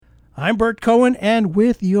I'm Bert Cohen, and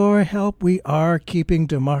with your help, we are keeping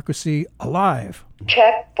democracy alive.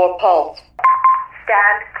 Check for pulse.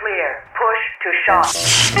 Stand clear. Push to shot.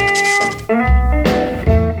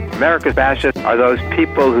 America's fascists are those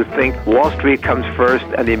people who think Wall Street comes first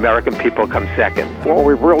and the American people come second. What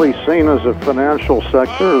we've really seen is a financial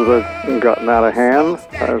sector that's gotten out of hand,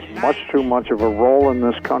 has much too much of a role in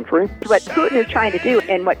this country. What Putin is trying to do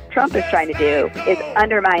and what Trump is trying to do is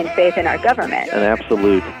undermine faith in our government. An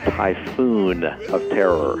absolute typhoon of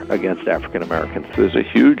terror against African Americans. There's a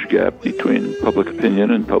huge gap between public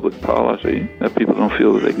opinion and public policy that people don't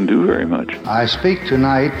feel that they can do very much. I speak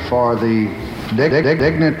tonight for the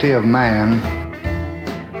dignity of man.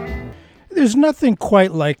 There's nothing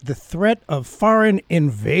quite like the threat of foreign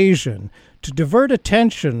invasion to divert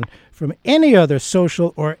attention from any other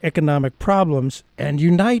social or economic problems and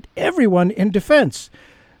unite everyone in defense.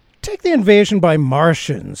 Take the invasion by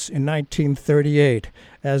Martians in 1938,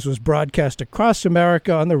 as was broadcast across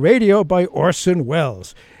America on the radio by Orson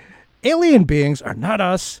Welles. Alien beings are not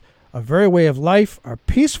us. Our very way of life, our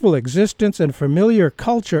peaceful existence, and familiar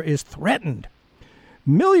culture is threatened.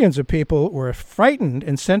 Millions of people were frightened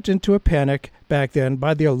and sent into a panic back then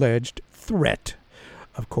by the alleged threat.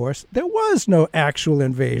 Of course, there was no actual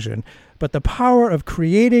invasion, but the power of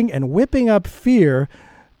creating and whipping up fear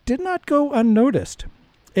did not go unnoticed.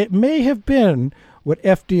 It may have been what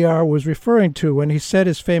FDR was referring to when he said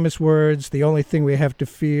his famous words, "The only thing we have to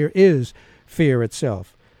fear is fear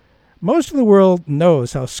itself." Most of the world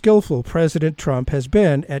knows how skillful President Trump has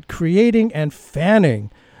been at creating and fanning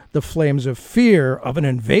the flames of fear of an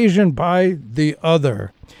invasion by the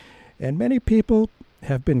other. And many people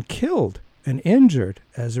have been killed and injured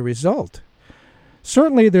as a result.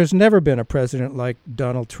 Certainly, there's never been a president like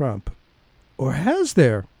Donald Trump. Or has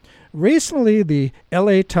there? Recently, the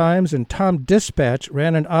LA Times and Tom Dispatch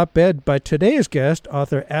ran an op-ed by today's guest,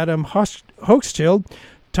 author Adam Hochschild,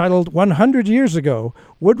 titled 100 Years Ago,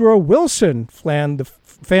 Woodrow Wilson fanned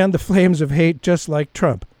the flames of hate just like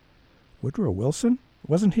Trump. Woodrow Wilson?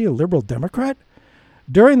 Wasn't he a liberal Democrat?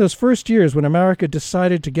 During those first years when America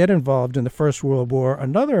decided to get involved in the First World War,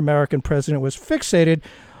 another American president was fixated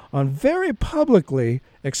on very publicly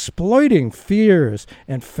exploiting fears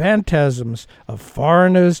and phantasms of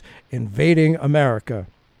foreigners invading America.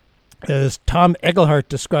 As Tom Egelhart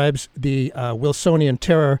describes the Wilsonian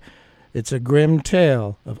terror, it's a grim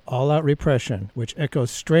tale of all-out repression, which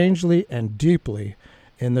echoes strangely and deeply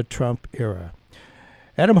in the Trump era.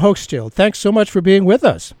 Adam Hochschild, thanks so much for being with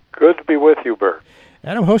us. Good to be with you, Bert.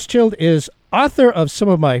 Adam Hochschild is author of some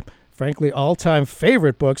of my, frankly, all-time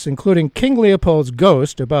favorite books, including King Leopold's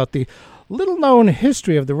Ghost, about the little-known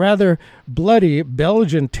history of the rather bloody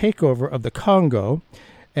Belgian takeover of the Congo,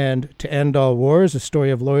 and To End All Wars, a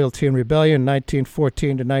story of loyalty and rebellion,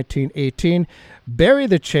 1914 to 1918, Bury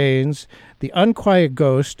the Chains, The Unquiet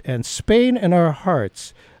Ghost, and Spain in Our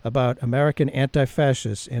Hearts, about American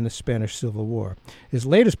anti-fascists in the Spanish Civil War. His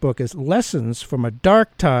latest book is Lessons from a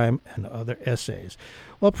Dark Time and Other Essays.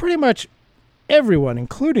 Well, pretty much everyone,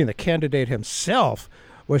 including the candidate himself,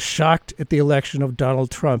 was shocked at the election of Donald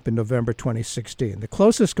Trump in November 2016. The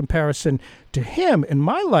closest comparison to him in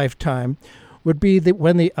my lifetime would be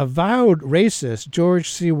when the avowed racist George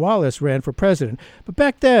C. Wallace ran for president. But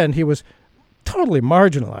back then, he was totally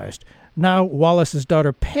marginalized. Now, Wallace's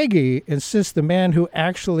daughter Peggy insists the man who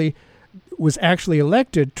was actually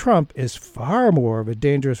elected, Trump, is far more of a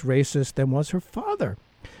dangerous racist than was her father.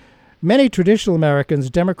 Many traditional Americans,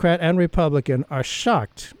 Democrat and Republican, are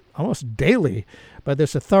shocked almost daily by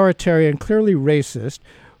this authoritarian, clearly racist,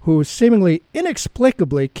 who seemingly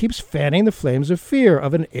inexplicably keeps fanning the flames of fear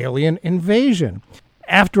of an alien invasion.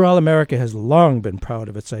 After all, America has long been proud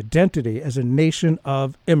of its identity as a nation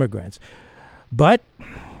of immigrants. But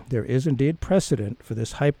there is indeed precedent for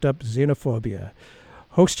this hyped-up xenophobia.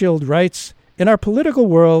 Hochschild writes, in our political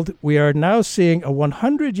world, we are now seeing a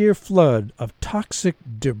 100-year flood of toxic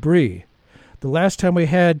debris. The last time we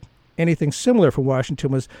had anything similar from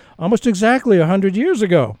Washington was almost exactly 100 years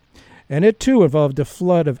ago, and it too involved a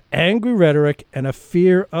flood of angry rhetoric and a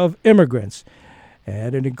fear of immigrants,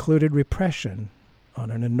 and it included repression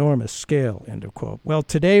on an enormous scale, end of quote. Well,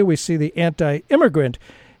 today we see the anti-immigrant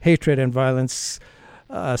hatred and violence.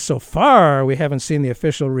 So far, we haven't seen the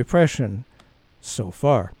official repression so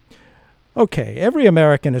far. Okay, every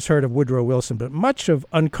American has heard of Woodrow Wilson, but much of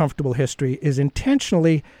uncomfortable history is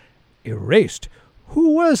intentionally erased. Who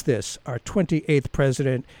was this, our 28th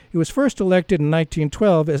president? He was first elected in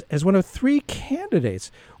 1912 as one of three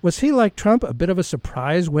candidates. Was he, like Trump, a bit of a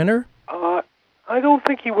surprise winner? I don't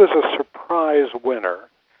think he was a surprise winner,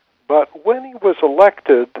 but when he was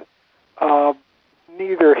elected,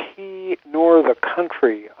 neither he nor the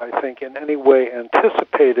country, I think, in any way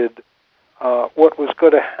anticipated what was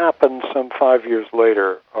going to happen some 5 years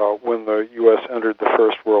later when the U.S. entered the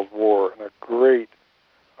First World War, and a great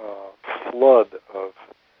flood of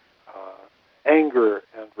anger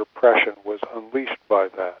and repression was unleashed by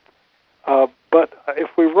that. But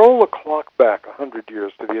if we roll the clock back 100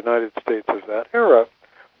 years to the United States of that era,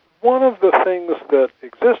 one of the things that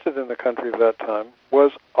existed in the country at that time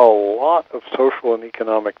was a lot of social and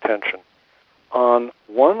economic tension. On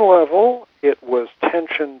one level, it was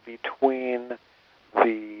tension between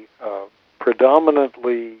the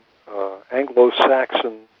predominantly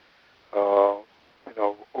Anglo-Saxon,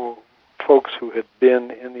 folks who had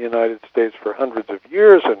been in the United States for hundreds of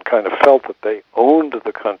years and kind of felt that they owned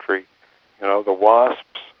the country. The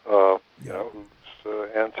WASPs, whose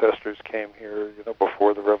ancestors came here,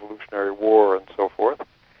 before the Revolutionary War and so forth.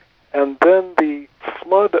 And then the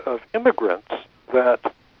flood of immigrants that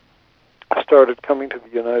started coming to the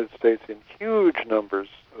United States in huge numbers,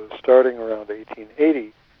 starting around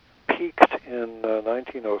 1880, peaked in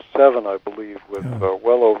 1907, I believe, with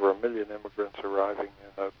well over 1 million immigrants arriving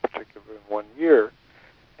in 1 year.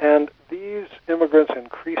 And these immigrants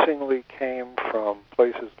increasingly came from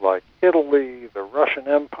places like Italy, the Russian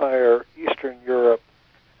Empire, Eastern Europe,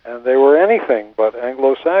 and they were anything but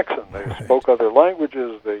Anglo-Saxon. They spoke other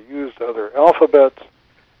languages, they used other alphabets,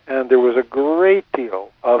 and there was a great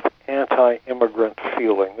deal of anti-immigrant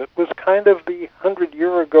feeling. It was kind of the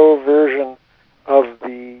 100-year-ago version of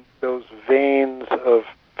those veins of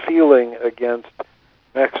feeling against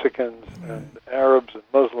Mexicans and Arabs and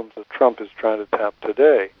Muslims that Trump is trying to tap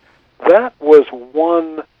today. That was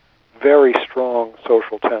one very strong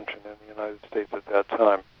social tension in the United States at that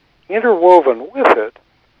time. Interwoven with it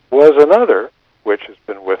was another, which has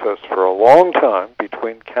been with us for a long time,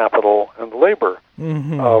 between capital and labor.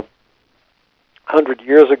 100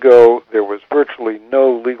 years ago, there was virtually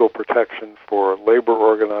no legal protection for labor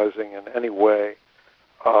organizing in any way.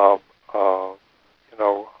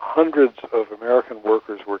 Hundreds of American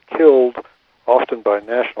workers were killed, often by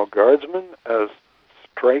National Guardsmen, as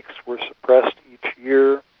strikes were suppressed each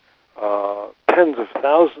year. Tens of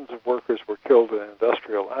thousands of workers were killed in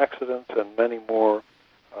industrial accidents, and many more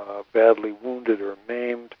badly wounded or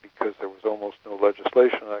maimed because there was almost no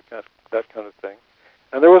legislation, that kind of thing.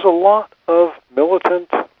 And there was a lot of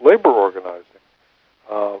militant labor organizing,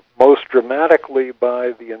 most dramatically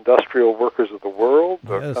by the Industrial Workers of the World,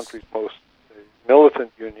 the country's most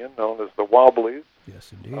militant union, known as the Wobblies,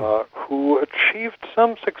 who achieved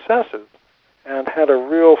some successes and had a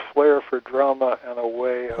real flair for drama and a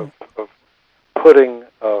way of putting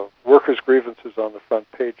workers' grievances on the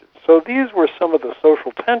front pages. So these were some of the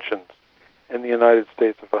social tensions in the United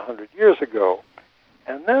States of 100 years ago.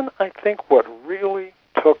 And then I think what really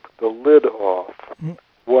took the lid off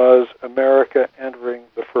was America entering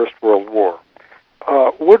the First World War.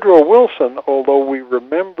 Woodrow Wilson, although we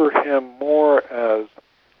remember him more as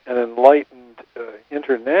an enlightened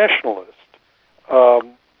internationalist,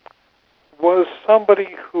 was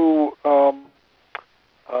somebody who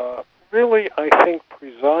really, I think,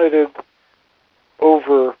 presided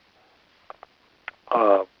over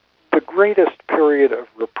the greatest period of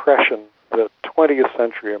repression that 20th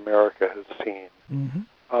century America has seen.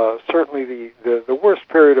 Certainly the worst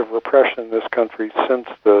period of repression in this country since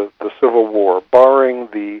the Civil War, barring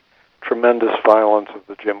the tremendous violence of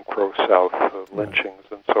the Jim Crow South, lynchings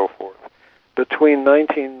and so forth. Between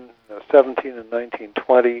 1917 and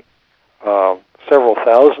 1920, several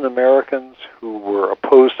thousand Americans who were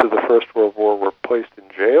opposed to the First World War were placed in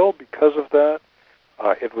jail because of that.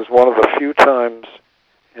 It was one of the few times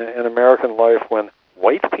in American life when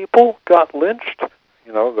white people got lynched.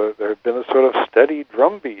 There had been a sort of steady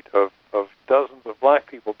drumbeat of dozens of black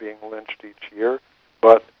people being lynched each year,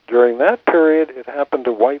 but during that period, it happened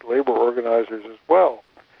to white labor organizers as well.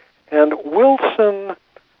 And Wilson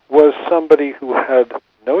was somebody who had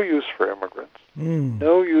no use for immigrants,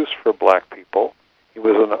 no use for black people. He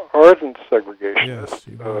was an ardent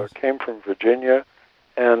segregationist, came from Virginia,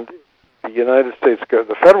 and the United States,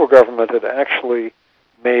 the federal government had actually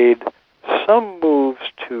made some moves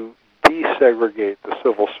to desegregate the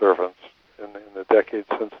civil servants in the decades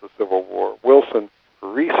since the Civil War. Wilson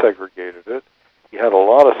resegregated it. He had a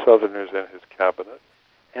lot of Southerners in his cabinet,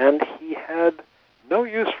 and he had no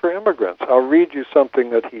use for immigrants. I'll read you something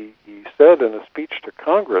that he said in a speech to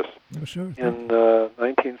Congress in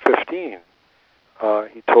 1915.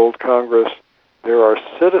 He told Congress, "There are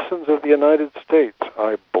citizens of the United States,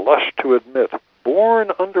 I blush to admit,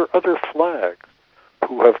 born under other flags,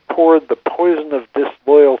 who have poured the poison of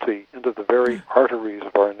disloyalty into the very arteries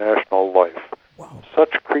of our national life.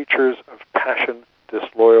 Such creatures of passion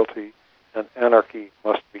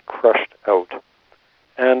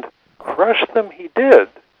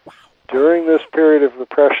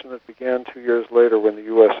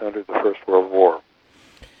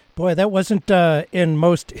Boy, that wasn't in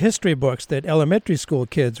most history books that elementary school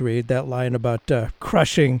kids read, that line about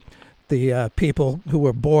crushing the people who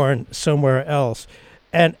were born somewhere else.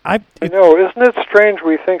 And I know, isn't it strange?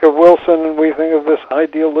 We think of Wilson and we think of this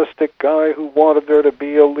idealistic guy who wanted there to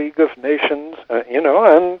be a League of Nations,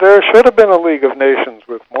 and there should have been a League of Nations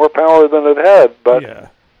with more power than it had, but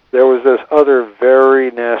there was this other very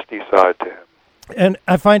nasty side to him. And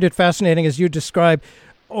I find it fascinating, as you describe,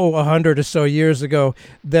 100 or so years ago,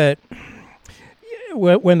 that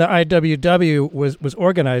when the IWW was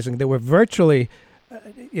organizing, there were virtually,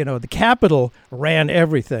 the Capitol ran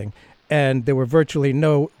everything, and there were virtually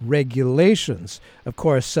no regulations. Of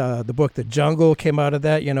course, the book The Jungle came out of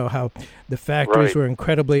that, how the factories were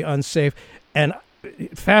incredibly unsafe. And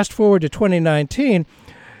fast forward to 2019,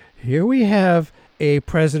 here we have a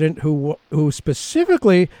president who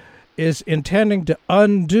specifically is intending to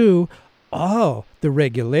undo all the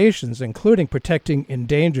regulations, including protecting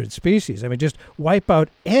endangered species. I mean, just wipe out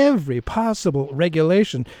every possible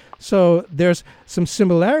regulation. So there's some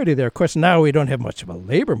similarity there. Of course, now we don't have much of a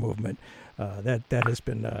labor movement. That has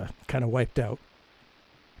been kind of wiped out.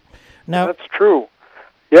 Now, that's true.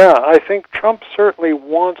 Yeah, I think Trump certainly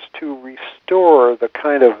wants to restore the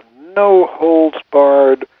kind of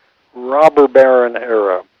no-holds-barred robber baron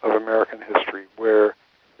era of American history, where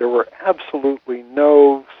there were absolutely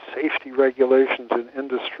no safety regulations in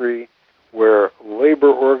industry, where labor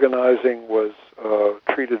organizing was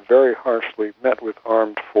treated very harshly, met with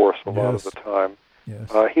armed force a lot of the time. Yes.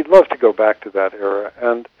 He'd love to go back to that era.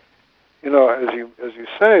 And, as you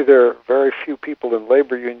say, there are very few people in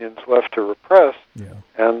labor unions left to repress,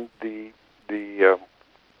 and the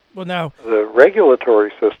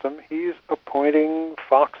regulatory system, he's appointing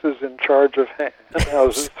foxes in charge of hen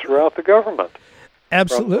houses throughout the government.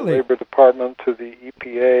 Absolutely. From the Labor Department to the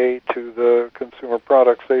EPA to the Consumer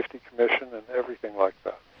Product Safety Commission and everything like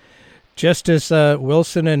that. Just as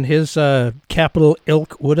Wilson and his capital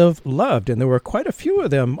ilk would have loved. And there were quite a few of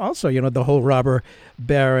them also, the whole robber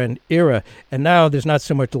baron era. And now there's not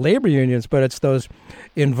so much labor unions, but it's those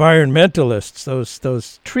environmentalists,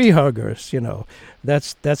 those tree huggers,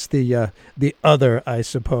 That's the other, I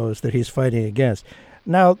suppose, that he's fighting against.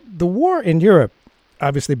 Now, the war in Europe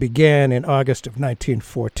obviously began in August of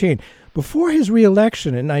 1914. Before his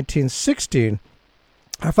re-election in 1916,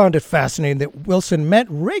 I found it fascinating that Wilson met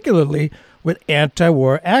regularly with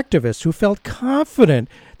anti-war activists who felt confident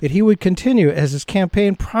that he would continue, as his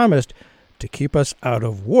campaign promised, to keep us out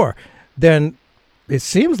of war. Then it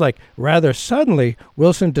seems like rather suddenly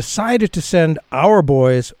Wilson decided to send our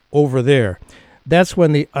boys over there. That's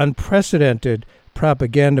when the unprecedented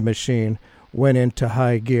propaganda machine went into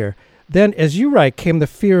high gear. Then, as you write, came the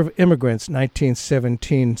fear of immigrants,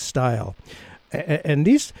 1917 style. And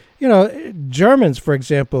these, Germans, for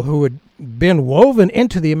example, who had been woven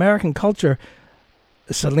into the American culture,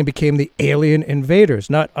 suddenly became the alien invaders,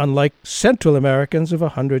 not unlike Central Americans of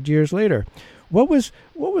 100 years later. What was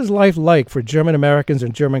life like for German Americans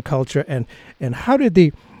and German culture, and how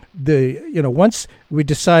did once he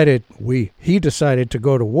decided to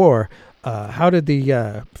go to war, how did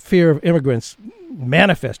the fear of immigrants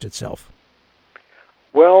manifest itself?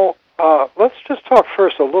 Well, let's just talk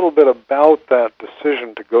first a little bit about that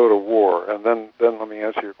decision to go to war, and then let me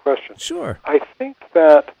answer your question. Sure. I think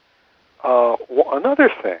that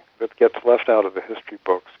another thing that gets left out of the history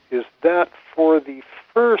books is that for the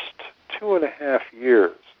first 2.5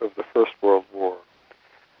 years of the First World War,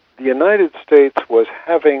 the United States was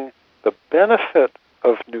having the benefit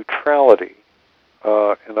of neutrality.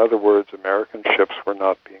 In other words, American ships were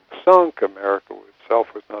not being sunk, America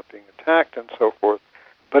itself was not being attacked, and so forth.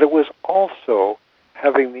 But it was also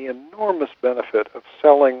having the enormous benefit of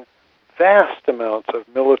selling vast amounts of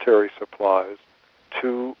military supplies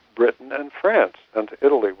to Britain and France and to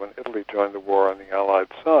Italy when Italy joined the war on the Allied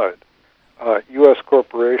side. U.S.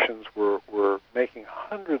 corporations were making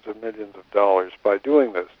hundreds of millions of dollars by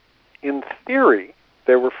doing this. In theory,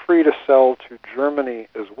 they were free to sell to Germany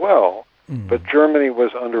as well, but Germany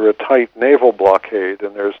was under a tight naval blockade,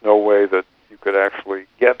 and there's no way that you could actually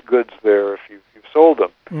get goods there if you sold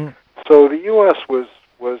them. So the U.S.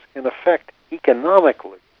 was in effect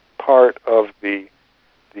economically part of the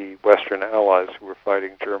Western Allies who were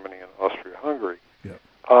fighting Germany and Austria-Hungary.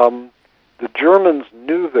 The Germans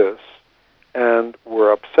knew this and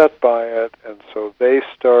were upset by it, and so they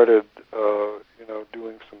started,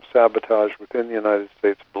 doing some sabotage within the United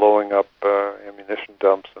States, blowing up ammunition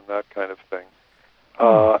dumps and that kind of thing.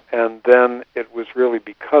 And then it was really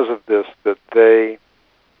because of this that they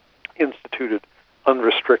instituted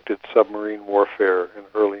unrestricted submarine warfare in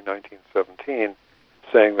early 1917,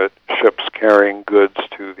 saying that ships carrying goods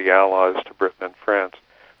to the Allies, to Britain and France,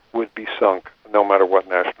 would be sunk no matter what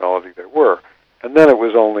nationality they were. And then it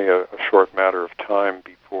was only a short matter of time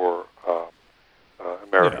before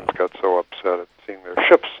Americans got so upset at seeing their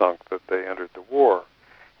ships sunk that they entered the war.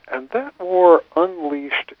 And that war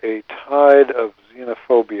unleashed a tide of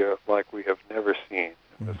xenophobia like we have never seen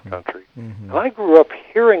in this country. And I grew up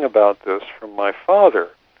hearing about this from my father,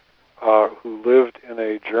 who lived in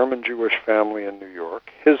a German-Jewish family in New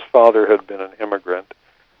York. His father had been an immigrant.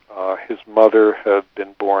 His mother had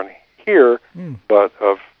been born here, but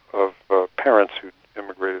of parents who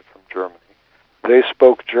immigrated from Germany. They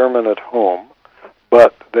spoke German at home,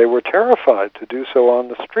 but they were terrified to do so on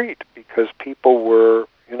the street because people were,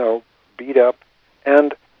 beat up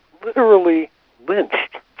and literally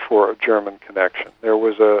lynched for a German connection. There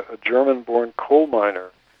was a German-born coal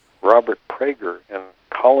miner, Robert Prager, in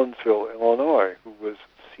Collinsville, Illinois, who was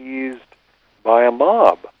seized by a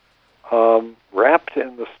mob, wrapped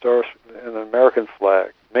in an American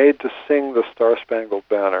flag, made to sing the Star-Spangled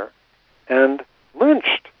Banner, and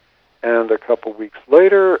lynched. And a couple weeks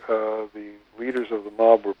later, the leaders of the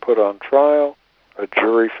mob were put on trial. A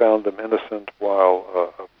jury found them innocent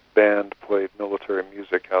while a band played military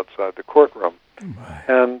music outside the courtroom.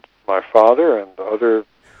 And my father and other,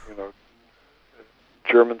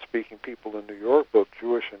 German-speaking people in New York, both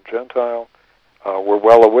Jewish and Gentile, were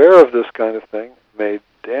well aware of this kind of thing, made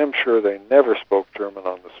damn sure they never spoke German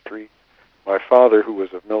on the street. My father, who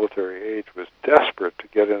was of military age, was desperate to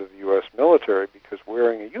get into the U.S. military because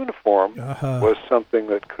wearing a uniform was something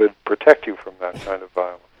that could protect you from that kind of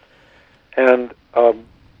violence. And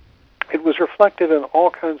it was reflected in all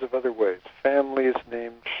kinds of other ways. Families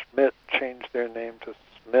named Schmidt changed their name to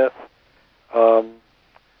Smith.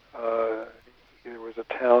 There was a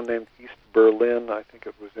town named East Berlin, I think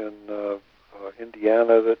it was in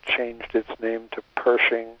Indiana, that changed its name to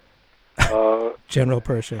Pershing. General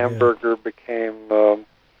Pershing. Hamburger became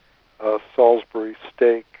Salisbury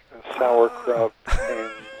steak. Sauerkraut became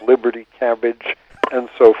Liberty cabbage, and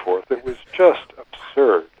so forth. It was just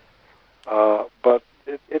absurd. But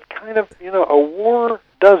it kind of, a war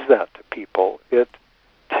does that to people. It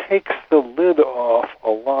takes the lid off a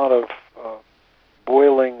lot of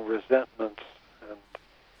boiling resentments and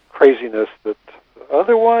craziness that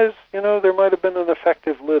otherwise, there might have been an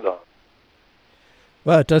effective lid on.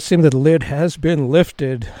 Well, it does seem that the lid has been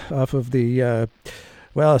lifted off of the,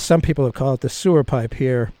 some people have called it the sewer pipe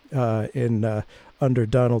here under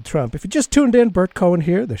Donald Trump. If you just tuned in, Bert Cohen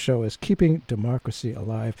here. The show is Keeping Democracy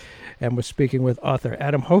Alive, and we're speaking with author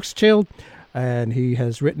Adam Hochschild, and he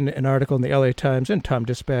has written an article in the LA Times and Tom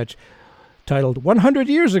Dispatch titled 100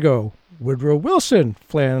 Years Ago, Woodrow Wilson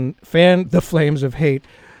fanned the flames of hate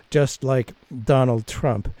just like Donald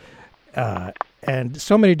Trump. And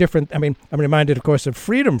so many different, I'm reminded, of course, of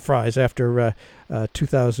Freedom Fries after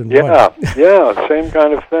 2001. Yeah, same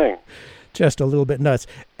kind of thing. Just a little bit nuts.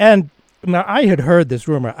 And now I had heard this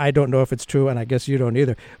rumor, I don't know if it's true, and I guess you don't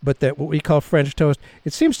either, but that what we call French toast,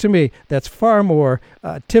 it seems to me that's far more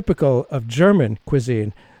typical of German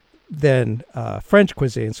cuisine than French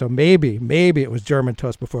cuisine. So maybe it was German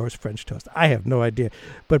toast before it was French toast. I have no idea.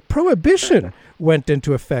 But Prohibition went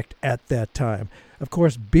into effect at that time. Of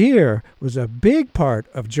course, beer was a big part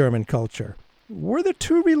of German culture. Were the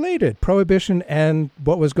two related, Prohibition and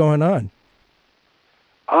what was going on?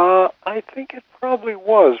 I think it probably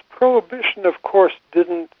was. Prohibition, of course,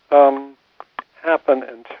 didn't happen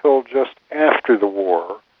until just after the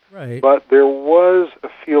war. Right. But there was a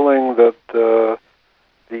feeling that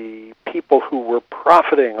the people who were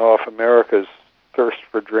profiting off America's thirst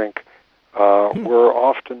for drink were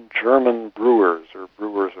often German brewers or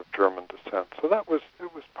brewers of German descent. So it was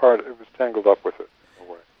tangled up with it in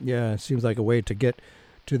a way. Yeah, it seems like a way to get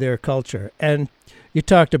to their culture. And you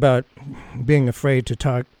talked about being afraid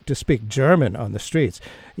to speak German on the streets.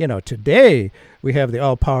 Today we have the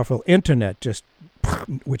all-powerful internet,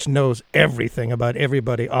 which knows everything about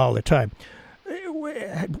everybody all the time.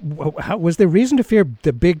 Was there reason to fear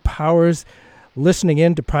the big powers listening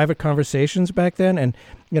in to private conversations back then and,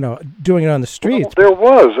 doing it on the streets? Well, there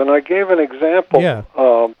was, and I gave an example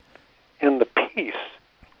in the piece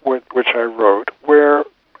which I wrote,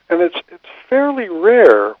 and it's fairly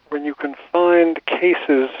rare when you can find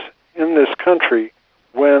cases in this country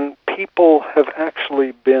when people have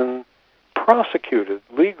actually been prosecuted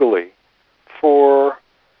legally for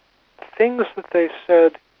things that they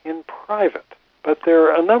said in private. But there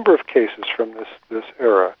are a number of cases from this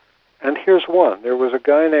era, and here's one. There was a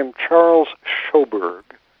guy named Charles Schoberg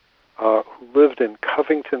who lived in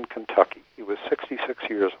Covington, Kentucky. He was 66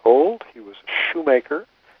 years old. He was a shoemaker.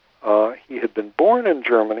 He had been born in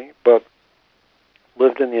Germany, but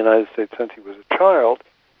lived in the United States since he was a child.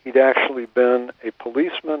 He'd actually been a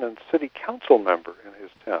policeman and city council member in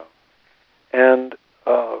his town. And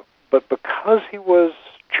but because he was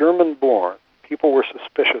German-born, people were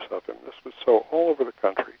suspicious of him. This was so all over the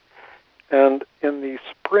country. And in the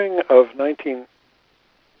spring of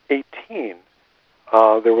 1918,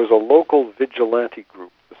 there was a local vigilante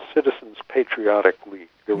group, the Citizens Patriotic League.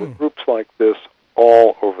 There were groups like this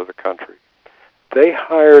all over the country. They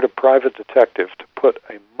hired a private detective to put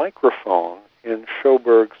a microphone in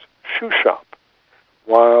Schoberg's shoe shop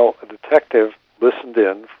while a detective listened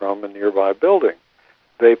in from a nearby building.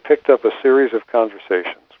 They picked up a series of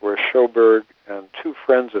conversations where Schoberg and two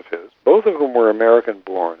friends of his, both of whom were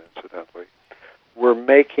American-born, incidentally, were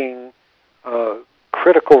making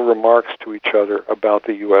critical remarks to each other about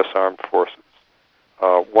the U.S. Armed Forces.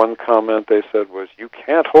 One comment they said was, "You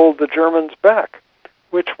can't hold the Germans back,"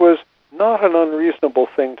 which was not an unreasonable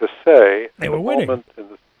thing to say They at were the winning. moment in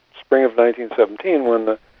the spring of 1917 when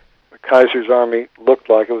the Kaiser's army looked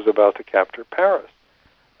like it was about to capture Paris.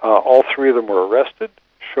 All three of them were arrested.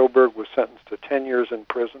 Schoberg was sentenced to 10 years in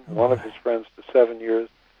prison, one of his friends to 7 years,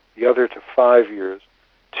 the other to 5 years,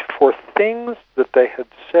 for things that they had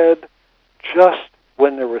said just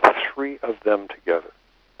when there were three of them together.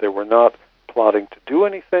 They were not plotting to do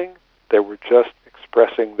anything. They were just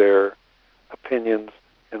expressing their opinions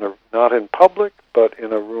not in public, but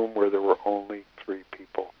in a room where there were only three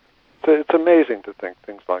people. So it's amazing to think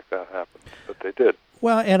things like that happened, but they did.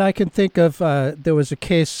 Well, and I can think of there was a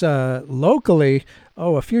case locally,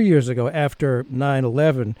 a few years ago after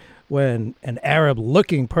 9/11, when an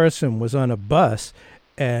Arab-looking person was on a bus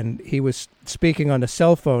and he was speaking on a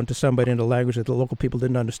cell phone to somebody in a language that the local people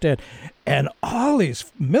didn't understand. And all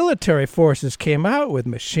these military forces came out with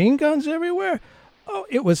machine guns everywhere. Oh,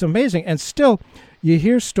 it was amazing. And still, you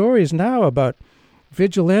hear stories now about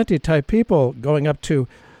vigilante-type people going up to,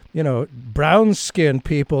 brown-skinned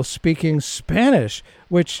people speaking Spanish,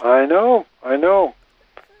 which... I know.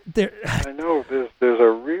 There's a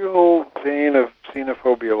real vein of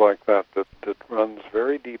xenophobia like that runs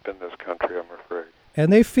very deep in this country, I'm afraid.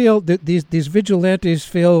 And they feel that these vigilantes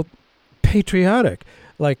feel patriotic,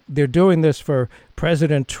 like they're doing this for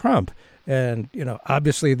President Trump. And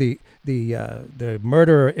obviously the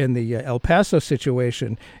murderer in the El Paso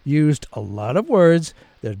situation used a lot of words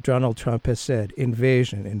that Donald Trump has said: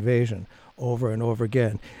 invasion, over and over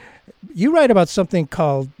again. You write about something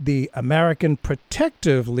called the American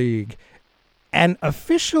Protective League, and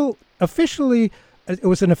officially it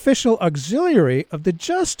was an official auxiliary of the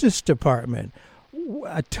Justice Department.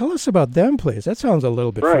 Tell us about them, please. That sounds a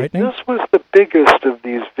little bit frightening. This was the biggest of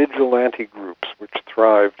these vigilante groups which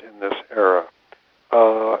thrived in this era.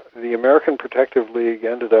 The American Protective League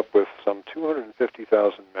ended up with some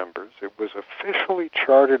 250,000 members. It was officially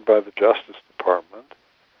chartered by the Justice Department,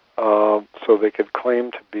 so they could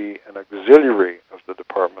claim to be an auxiliary of the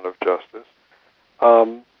Department of Justice.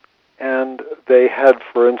 And they had,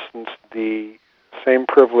 for instance, the same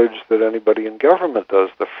privilege that anybody in government does,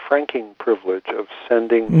 the franking privilege of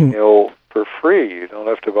sending mail for free. You don't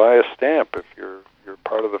have to buy a stamp if you're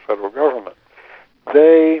part of the federal government.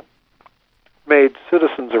 They made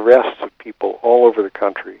citizens' arrests of people all over the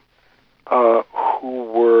country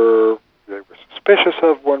who they were suspicious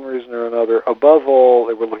of one reason or another. Above all,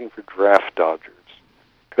 they were looking for draft dodgers,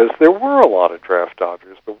 because there were a lot of draft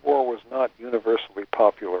dodgers. The war was not universally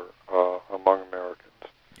popular among Americans.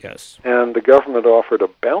 Yes. And the government offered a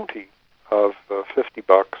bounty of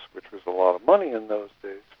 $50, which was a lot of money in those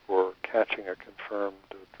days, for catching a confirmed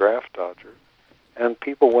draft dodger. And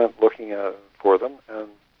people went looking for them, and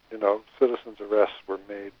citizens' arrests were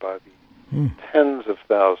made by the tens of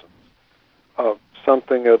thousands.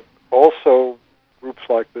 Something that also groups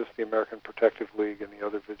like this, the American Protective League and the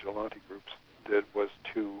other vigilante groups, did was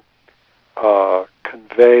to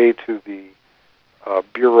convey to the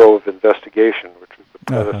Bureau of Investigation, which was the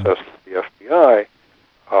predecessor of the FBI,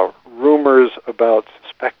 rumors about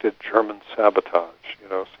suspected German sabotage,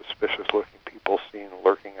 suspicious-looking people seen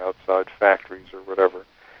lurking outside factories or whatever.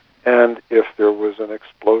 And if there was an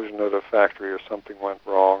explosion at a factory or something went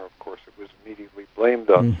wrong, of course, it was immediately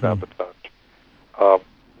blamed on sabotage,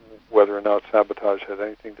 whether or not sabotage had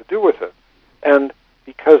anything to do with it. And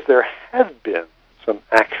because there had been some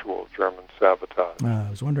actual German sabotage, I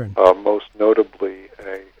was wondering. Most notably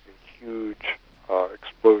a huge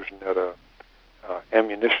explosion at a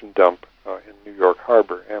ammunition dump in New York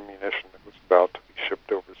Harbor, ammunition that was about to be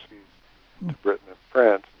shipped overseas to Britain and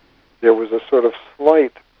France. There was a sort of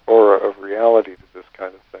slight aura of reality to this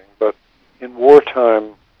kind of thing. But in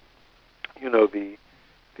wartime,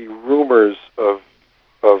 the rumors of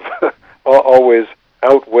always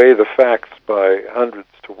outweigh the facts by hundreds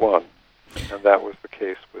to one, and that was the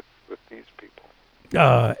case with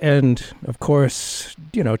And, of course,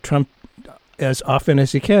 Trump, as often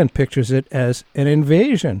as he can, pictures it as an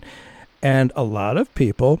invasion. And a lot of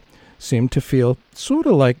people seem to feel sort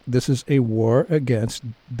of like this is a war against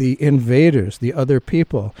the invaders, the other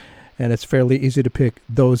people. And it's fairly easy to pick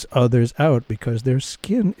those others out because their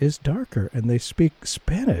skin is darker and they speak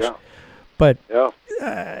Spanish. Yeah. But,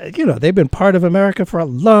 they've been part of America for a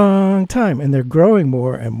long time, and they're growing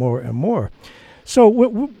more and more and more.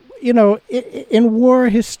 So, in war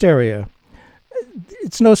hysteria,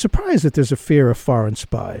 it's no surprise that there's a fear of foreign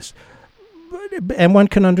spies. And one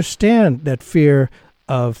can understand that fear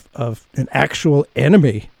of an actual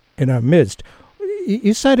enemy in our midst.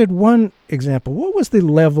 You cited one example. What was the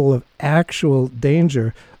level of actual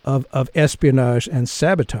danger of espionage and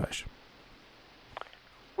sabotage?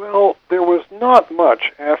 Well, there was not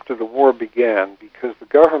much after the war began because the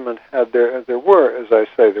government had there were, as I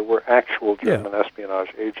say, there were actual German espionage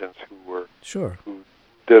agents who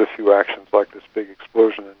did a few actions like this big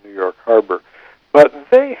explosion in New York Harbor. But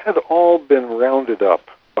they had all been rounded up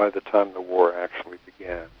by the time the war actually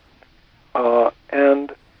began.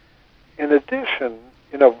 And in addition,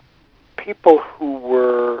 people who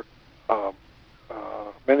were,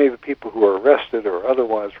 many of the people who were arrested or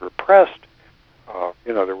otherwise repressed,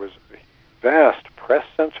 there was vast press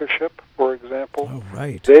censorship, for example. Oh,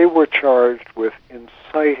 right. They were charged with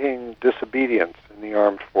inciting disobedience in the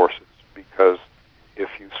armed forces because if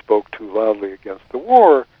you spoke too loudly against the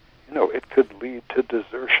war, it could lead to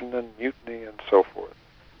desertion and mutiny and so forth.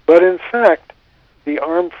 But in fact, the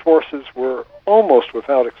armed forces were almost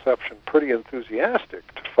without exception pretty enthusiastic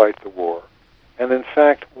to fight the war. And in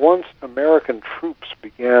fact, once American troops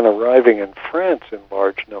began arriving in France in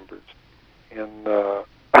large numbers in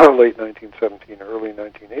late 1917, early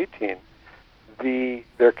 1918,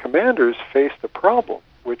 their commanders faced a problem,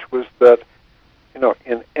 which was that,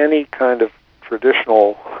 in any kind of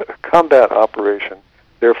traditional combat operation,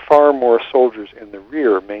 there are far more soldiers in the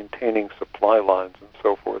rear maintaining supply lines and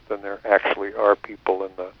so forth than there actually are people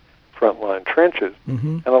in the frontline trenches.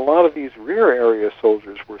 Mm-hmm. And a lot of these rear area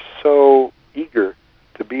soldiers were so eager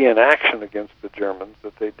to be in action against the Germans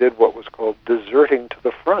that they did what was called deserting to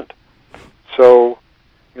the front. So,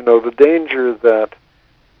 the danger that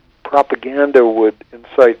propaganda would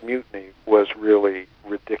incite mutiny was really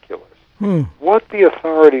ridiculous. What the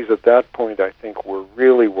authorities at that point, I think, were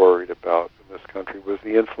really worried about in this country was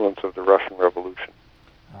the influence of the Russian Revolution.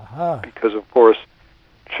 Because, of course,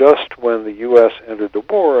 just when the U.S. entered the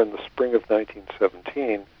war in the spring of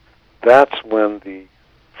 1917, that's when the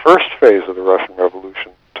first phase of the Russian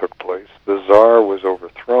Revolution took place. The Tsar was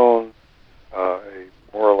overthrown, a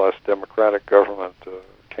more or less democratic government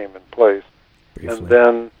came in place, briefly. And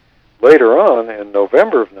then later on, in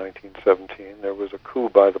November of 1917, there was a coup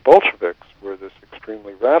by the Bolsheviks, where this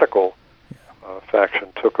extremely radical faction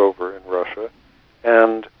took over in Russia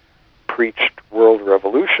and preached world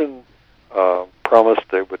revolution, promised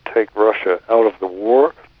they would take Russia out of the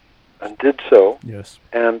war, and did so. Yes.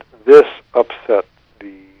 And this upset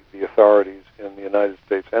the authorities in the United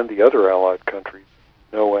States and the other Allied countries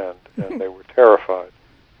no end, and they were terrified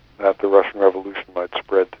that the Russian Revolution might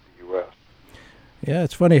spread to the U.S. Yeah,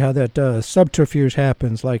 it's funny how that subterfuge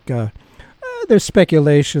happens. Like, there's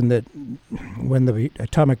speculation that when the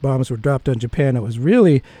atomic bombs were dropped on Japan, it was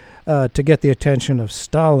really to get the attention of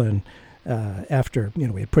Stalin after,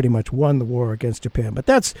 we had pretty much won the war against Japan. But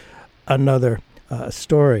that's another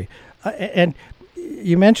story. And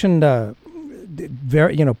you mentioned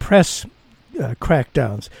press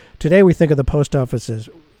crackdowns. Today we think of the post office as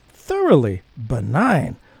thoroughly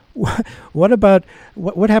benign. What about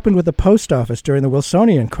what happened with the post office during the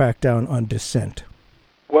Wilsonian crackdown on dissent?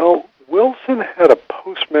 Well, Wilson had a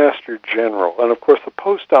postmaster general, and of course the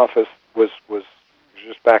post office was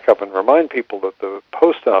just back up and remind people that the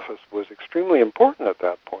post office was extremely important at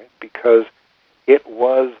that point because it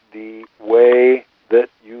was the way that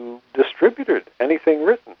you distributed anything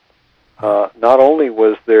written. Not only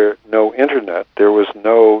was there no internet, there was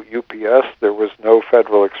no UPS, there was no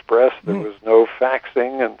Federal Express, there was no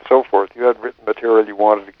faxing and so forth. You had written material, you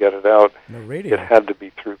wanted to get it out. No radio. It had to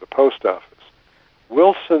be through the post office.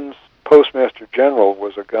 Wilson's postmaster general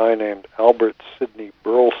was a guy named Albert Sidney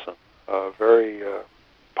Burleson, a very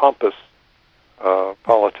pompous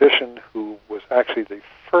politician who was actually the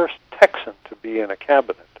first Texan to be in a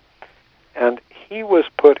cabinet. And he was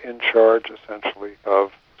put in charge, essentially,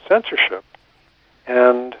 of censorship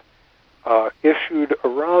and issued a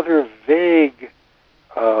rather vague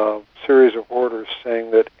series of orders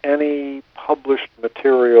saying that any published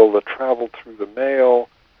material that traveled through the mail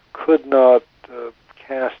could not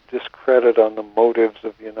cast discredit on the motives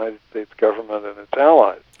of the United States government and its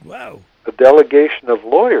allies. Wow. a delegation of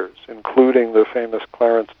lawyers, including the famous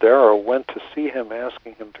Clarence Darrow, went to see him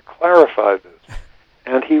asking him to clarify this.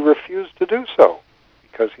 And he refused to do so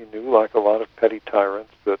because he knew, like a lot of petty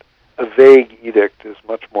tyrants, that a vague edict is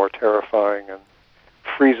much more terrifying and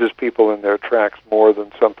freezes people in their tracks more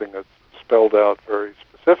than something that's spelled out very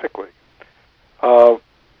specifically.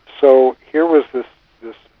 So here was this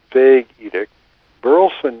vague edict.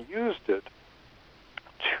 Burleson used it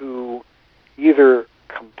to either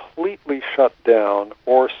completely shut down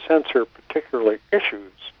or censor particular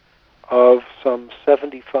issues of some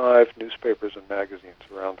 75 newspapers and magazines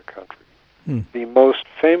around the country. The most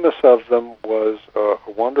famous of them was a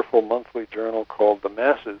wonderful monthly journal called The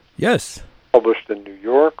Masses. Yes. Published in New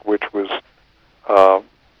York, which was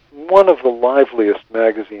one of the liveliest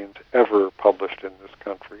magazines ever published in this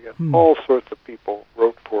country. And all sorts of people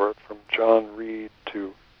wrote for it, from John Reed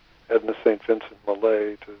to Edna St. Vincent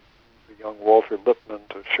Millay to the young Walter Lippmann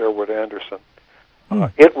to Sherwood Anderson.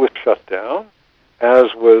 It was shut down,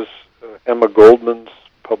 as was Emma Goldman's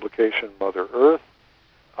publication Mother Earth,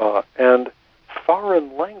 and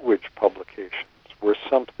foreign language publications were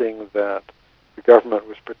something that the government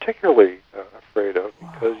was particularly afraid of,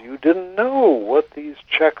 because you didn't know what these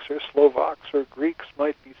Czechs or Slovaks or Greeks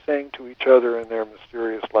might be saying to each other in their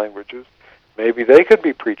mysterious languages. Maybe they could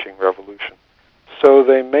be preaching revolution. So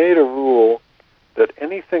they made a rule that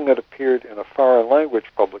anything that appeared in a foreign language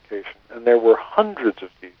publication, and there were hundreds of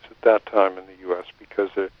these at that time in the U.S. because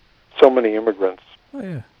so many immigrants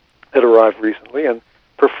had arrived recently and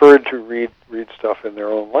preferred to read stuff in their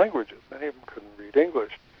own languages. Many of them couldn't read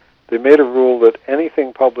English. They made a rule that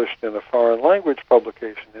anything published in a foreign language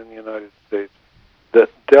publication in the United States that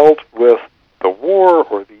dealt with the war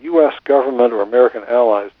or the U.S. government or American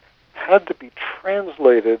allies had to be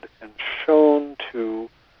translated and shown to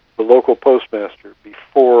the local postmaster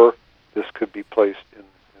before this could be placed in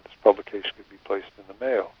this publication could be placed in the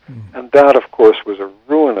mail. And that, of course, was a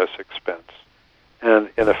ruinous expense, and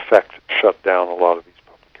in effect shut down a lot of these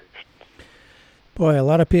publications. Boy, a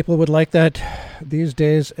lot of people would like that these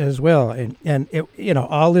days as well. And it,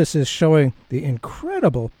 all this is showing the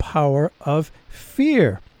incredible power of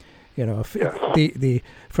fear. The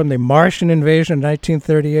from the Martian invasion in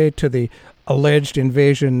 1938 to the alleged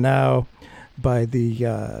invasion now by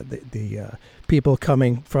the people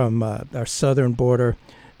coming from our southern border,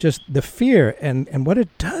 just the fear and what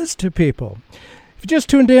it does to people. If you just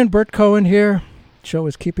tuned in, Bert Cohen here. The show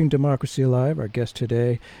is Keeping Democracy Alive. Our guest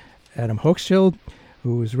today, Adam Hochschild,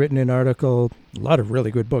 who has written an article, a lot of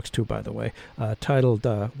really good books too, by the way, titled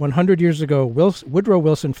 100 Years Ago, Woodrow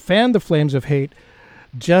Wilson Fanned the Flames of Hate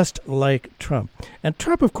Just Like Trump. And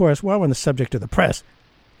Trump, of course, while we're on the subject of the press,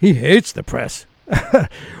 he hates the press.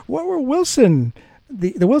 What were the Wilson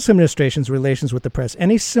administration's relations with the press?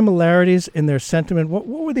 Any similarities in their sentiment? What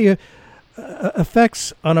were the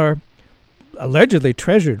effects on our allegedly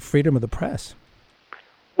treasured freedom of the press?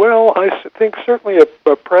 Well, I think certainly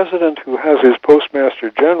a president who has his postmaster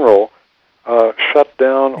general shut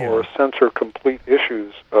down or censor complete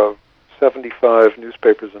issues of 75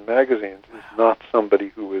 newspapers and magazines is not somebody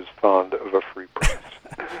who is fond of a free press.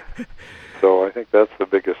 So I think that's the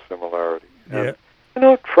biggest similarity. And,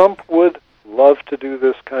 Trump would love to do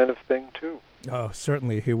this kind of thing, too. Oh,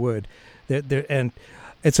 certainly he would. And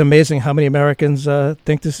it's amazing how many Americans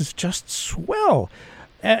think this is just swell.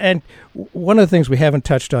 And one of the things we haven't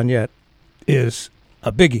touched on yet is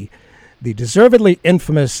a biggie, the deservedly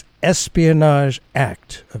infamous Espionage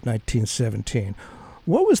Act of 1917.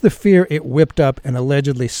 What was the fear it whipped up and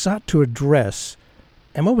allegedly sought to address,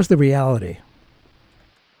 and what was the reality?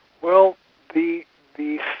 Well, the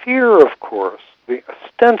fear, of course, the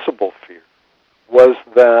ostensible fear, was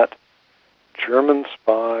that German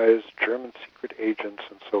spies, German secret agents,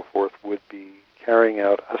 and so forth would be carrying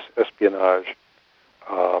out espionage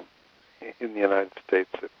in the United States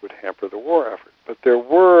that would hamper the war effort. But there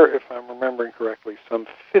were, if I'm remembering correctly, some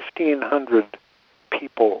 1,500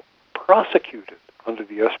 people prosecuted under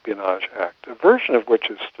the Espionage Act, a version of which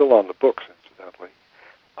is still on the books, incidentally.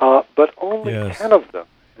 But only 10 of them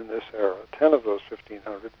in this era, 10 of those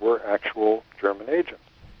 1,500 were actual German agents.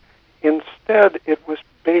 Instead, it was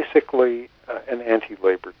basically an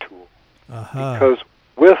anti-labor tool. Because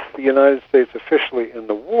with the United States officially in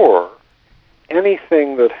the war,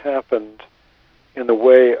 anything that happened in the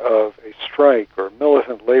way of a strike or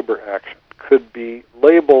militant labor action could be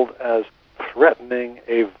labeled as threatening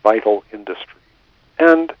a vital industry.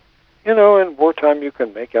 And, in wartime you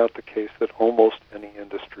can make out the case that almost any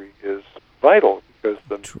industry is vital because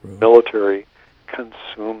the military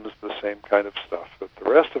consumes the same kind of stuff that the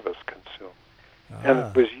rest of us consume. And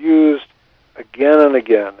it was used again and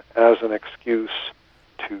again as an excuse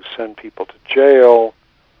to send people to jail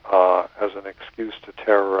as an excuse to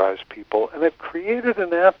terrorize people. And it created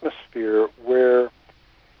an atmosphere where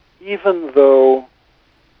even though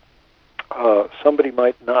somebody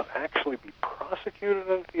might not actually be prosecuted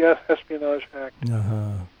under the Espionage Act,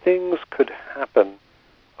 things could happen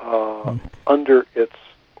under its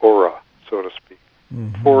aura, so to speak.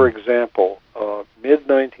 For example,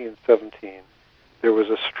 mid-1917, there was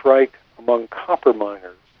a strike among copper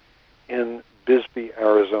miners in Bisbee,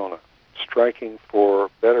 Arizona, striking for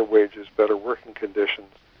better wages, better working conditions.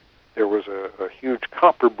 There was a huge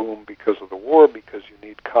copper boom because of the war, because you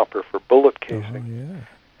need copper for bullet casing.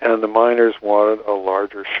 And the miners wanted a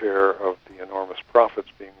larger share of the enormous profits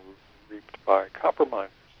being reaped by copper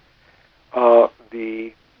miners.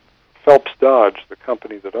 The Phelps Dodge, the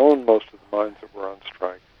company that owned most of the mines that were on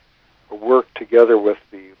strike, worked together with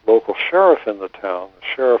the local sheriff in the town. The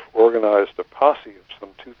sheriff organized a posse of some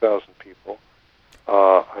 2,000 people,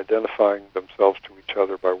 identifying themselves to each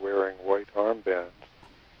other by wearing white armbands.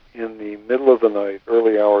 In the middle of the night,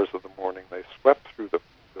 early hours of the morning, they swept through the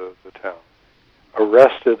town,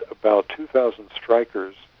 arrested about 2,000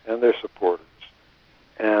 strikers and their supporters,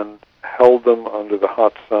 and held them under the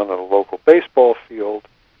hot sun at a local baseball field,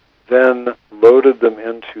 then loaded them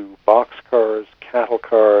into boxcars, cattle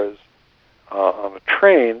cars, on a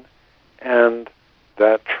train, and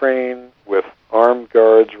that train with armed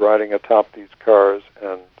guards riding atop these cars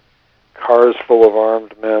and cars full of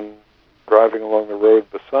armed men driving along the road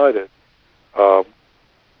beside it,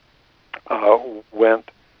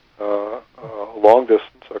 went long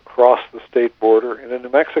distance across the state border into New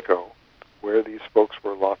Mexico, where these folks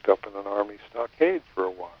were locked up in an army stockade for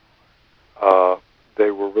a while.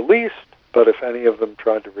 They were released, but if any of them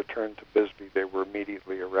tried to return to Bisbee, they were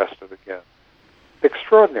immediately arrested again.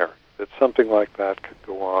 Extraordinary that something like that could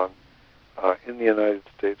go on in the United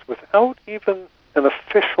States without even an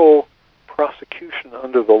official prosecution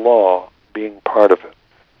under the law being part of it.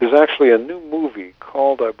 There's actually a new movie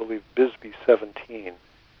called, I believe, Bisbee 17,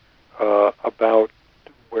 about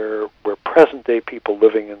where present-day people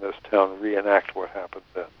living in this town reenact what happened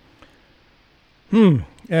then.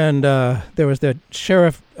 And there was that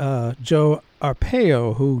Sheriff Joe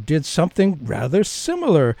Arpaio who did something rather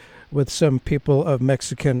similar with some people of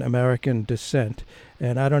Mexican-American descent.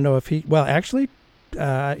 And I don't know if he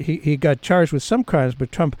got charged with some crimes,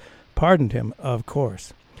 but Trump pardoned him, of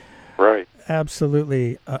course. Right.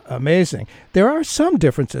 Absolutely amazing. There are some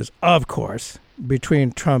differences, of course,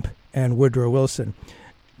 between Trump and Woodrow Wilson.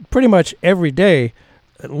 Pretty much every day,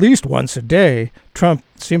 at least once a day, Trump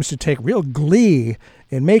seems to take real glee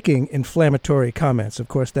in making inflammatory comments. Of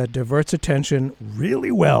course, that diverts attention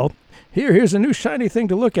really well. Here's a new shiny thing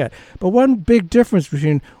to look at. But one big difference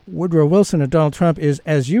between Woodrow Wilson and Donald Trump is,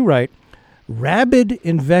 as you write, rabid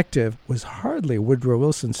invective was hardly Woodrow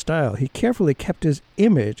Wilson's style. He carefully kept his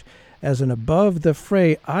image as an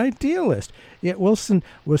above-the-fray idealist, yet Wilson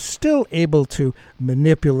was still able to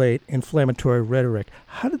manipulate inflammatory rhetoric.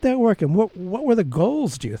 How did that work, and what were the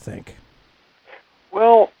goals, do you think?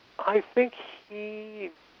 Well, I think he,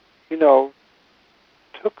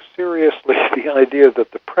 took seriously the idea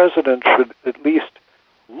that the president should at least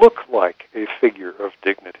look like a figure of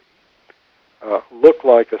dignity, look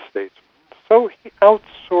like a statesman. So he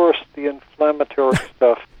outsourced the inflammatory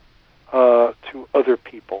stuff to other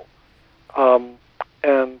people.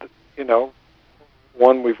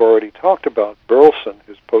 One we've already talked about, Burleson,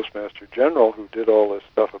 his postmaster general, who did all this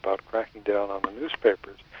stuff about cracking down on the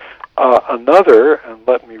newspapers. Another, and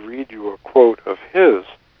let me read you a quote of his,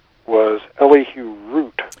 was Elihu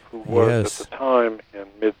Root, who was at the time in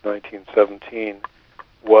mid-1917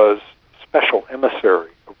 was special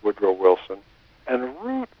emissary of Woodrow Wilson. And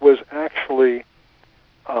Root was actually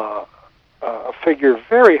a figure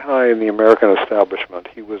very high in the American establishment.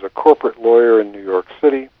 He was a corporate lawyer in New York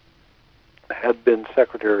City, had been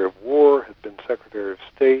Secretary of War, had been Secretary of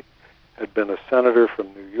State, had been a senator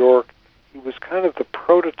from New York. He was kind of the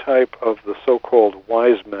prototype of the so-called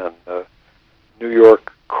wise men, the New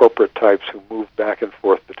York corporate types who moved back and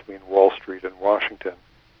forth between Wall Street and Washington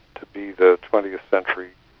to be the 20th century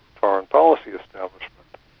foreign policy establishment.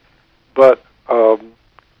 But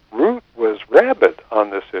Root was rabid on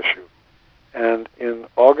this issue. And in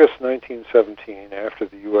August 1917, after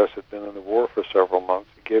the U.S. had been in the war for several months,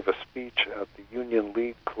 he gave a speech at the Union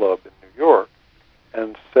League Club in New York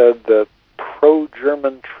and said that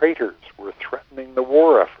pro-German traitors were threatening the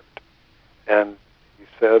war effort. And he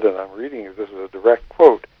said, and I'm reading you, this is a direct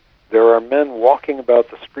quote, "There are men walking about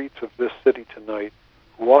the streets of this city tonight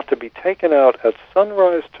who ought to be taken out at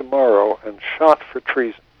sunrise tomorrow and shot for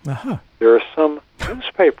treason. There are some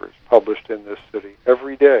newspapers published in this city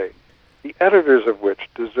every day the editors of which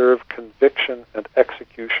deserve conviction and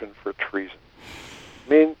execution for treason. I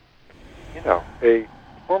mean, a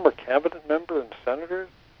former cabinet member and senator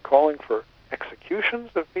calling for executions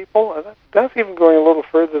of people, and that's even going a little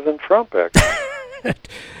further than Trump, actually.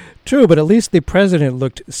 True, but at least the president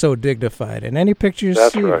looked so dignified. And any picture you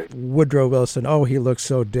That's see right. of Woodrow Wilson, he looked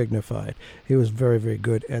so dignified. He was very, very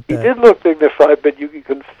good at that. He did look dignified, but you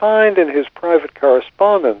can find in his private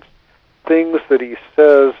correspondence things that he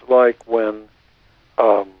says, like when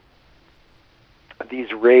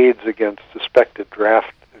these raids against suspected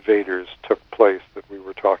draft evaders took place that we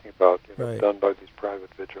were talking about, Right. done by these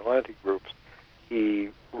private vigilante groups. He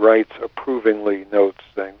writes approvingly notes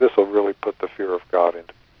saying, this will really put the fear of God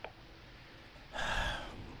into.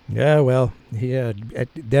 Yeah, well,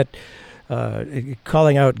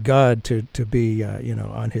 calling out God to be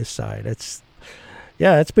on his side. It's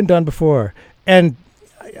been done before, and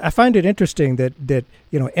I find it interesting that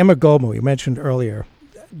Emma Goldman, you mentioned earlier,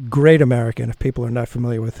 great American. If people are not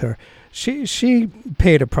familiar with her, she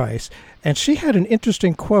paid a price, and she had an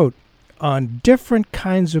interesting quote on different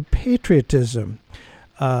kinds of patriotism,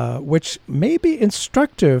 which may be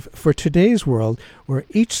instructive for today's world, where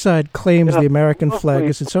each side claims the American flag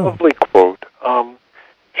as its own. Lovely quote.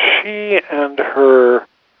 She and her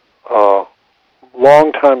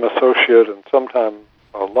longtime associate and sometime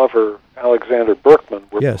lover, Alexander Berkman,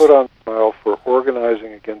 were Yes. put on trial for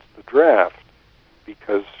organizing against the draft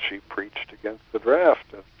because she preached against the draft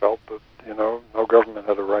and felt that no government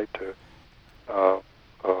had a right to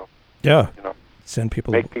send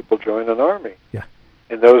people, make people join an army. Yeah.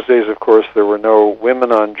 In those days, of course, there were no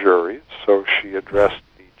women on juries, so she addressed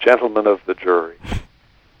the gentlemen of the jury.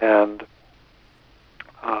 And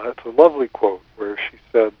it's a lovely quote where she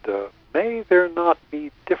said, may there not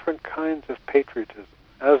be different kinds of patriotism,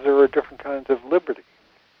 as there are different kinds of liberty.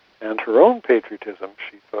 And her own patriotism,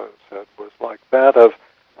 she said, was like that of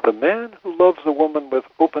the man who loves a woman with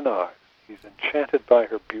open eyes. He's enchanted by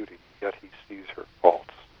her beauty, yet he sees her faults.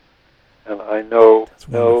 And I know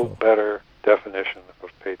no better definition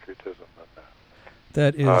of patriotism than that.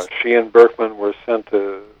 That is. She and Berkman were sent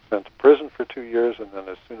to prison for 2 years, and then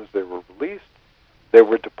as soon as they were released, they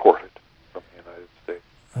were deported from the United States,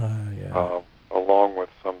 along with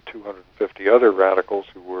some 250 other radicals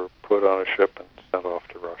who were put on a ship and sent off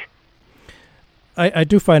to Russia. I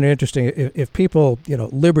do find it interesting if people,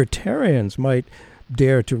 libertarians might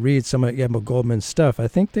dare to read some of Emma Goldman's stuff. I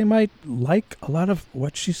think they might like a lot of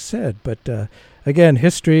what she said. But again,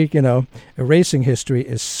 history, erasing history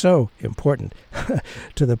is so important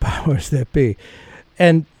to the powers that be.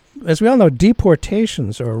 And as we all know,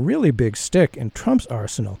 deportations are a really big stick in Trump's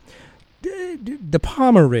arsenal. The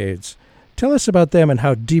Palmer raids, tell us about them and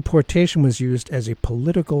how deportation was used as a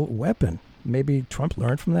political weapon. Maybe Trump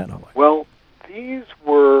learned from that? Well, these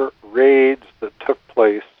were raids that took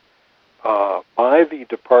place by the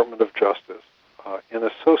Department of Justice in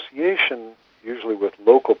association usually with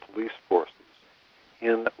local police forces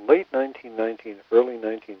in late 1919, early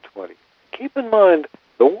 1920. Keep in mind,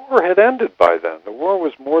 the war had ended by then. The war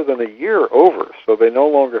was more than a year over, so they no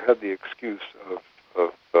longer had the excuse of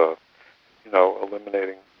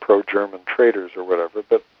eliminating pro-German traitors or whatever.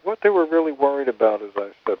 But what they were really worried about, as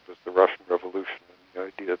I said, was the Russian Revolution and the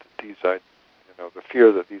idea that the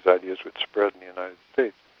fear that these ideas would spread in the United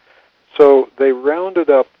States. So they rounded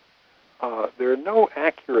up. There are no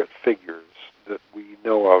accurate figures that we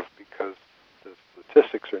know of because the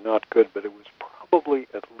statistics are not good, but it was probably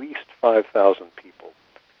at least 5,000 people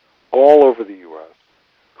all over the U.S.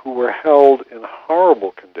 who were held in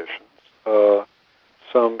horrible conditions.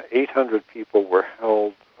 Some 800 people were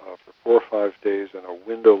held for 4 or 5 days in a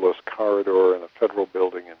windowless corridor in a federal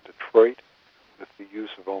building in Detroit with the use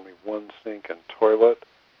of only one sink and toilet.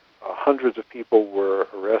 Hundreds of people were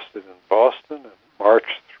arrested in Boston and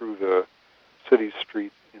marched through the city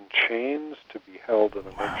streets in chains to be held in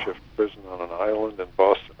a makeshift prison on an island in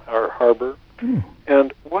Boston Harbor.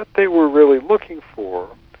 And what they were really looking for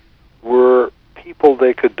were people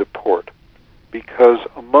they could deport, because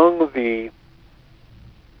among the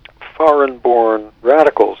foreign-born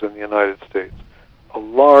radicals in the United States, a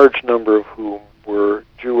large number of whom were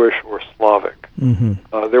Jewish or Slavic.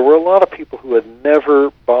 There were a lot of people who had never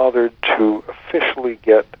bothered to officially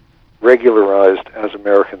get regularized as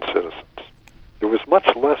American citizens. There was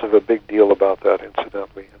much less of a big deal about that,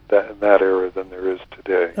 incidentally, in that era than there is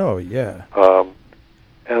today. Oh, yeah.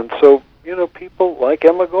 And so, people like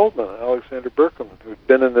Emma Goldman and Alexander Berkman, who'd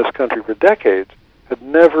been in this country for decades, had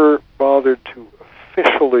never bothered to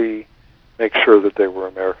officially make sure that they were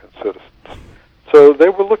American citizens. So they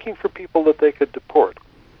were looking for people that they could deport.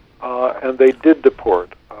 And they did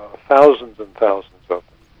deport, thousands and thousands of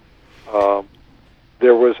them.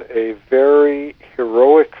 There was a very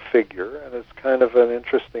heroic figure, and it's kind of an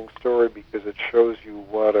interesting story because it shows you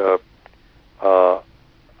what a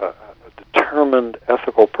determined,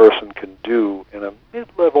 ethical person can do in a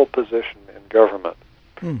mid-level position in government.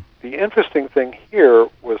 The interesting thing here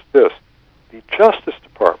was this. The Justice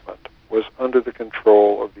Department was under the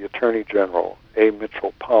control of the Attorney General, A.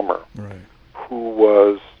 Mitchell Palmer, who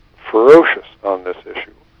was ferocious on this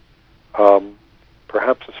issue.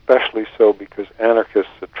 Perhaps especially so because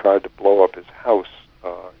anarchists had tried to blow up his house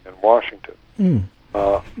in Washington.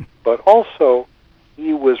 But also,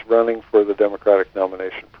 he was running for the Democratic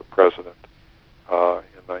nomination for president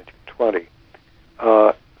in 1920.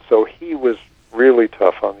 So he was really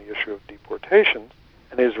tough on the issue of deportations,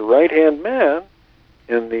 and his right-hand man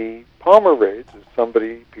in the Palmer raids is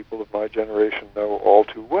somebody people of my generation know all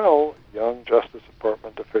too well, a young Justice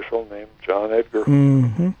Department official named John Edgar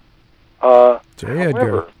Hoover.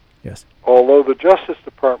 However, yes. Although the Justice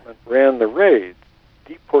Department ran the raids,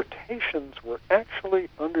 deportations were actually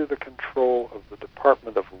under the control of the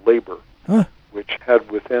Department of Labor, which had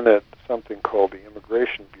within it something called the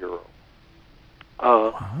Immigration Bureau.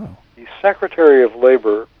 The Secretary of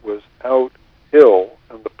Labor was out ill,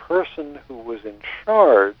 and the person who was in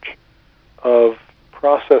charge of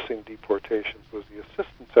processing deportations was the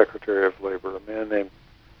Assistant Secretary of Labor, a man named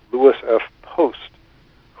Louis F. Post,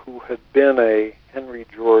 who had been a Henry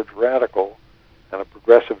George radical and a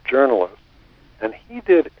progressive journalist, and he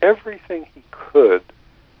did everything he could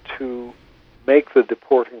to make the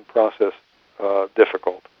deporting process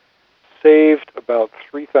difficult. Saved about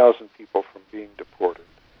 3,000 people from being deported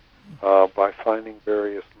by finding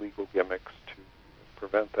various legal gimmicks to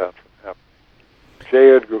prevent that from happening.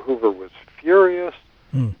 J. Edgar Hoover was furious,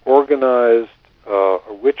 organized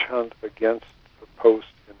a witch hunt against the Post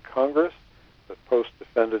in Congress. The Post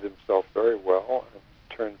defended himself very well and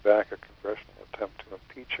turned back a congressional attempt to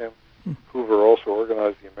impeach him. Hoover also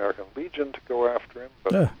organized the American Legion to go after him,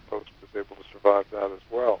 but the Post was able to survive that as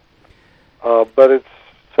well. But it's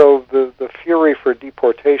so the fury for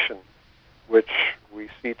deportation, which we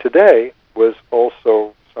see today, was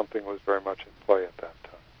also something that was very much in play at that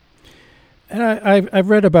time. And I've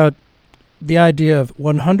read about the idea of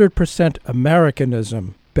 100%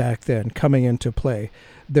 Americanism back then coming into play.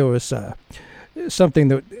 There was something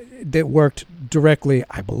that worked directly,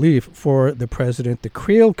 I believe, for the president, the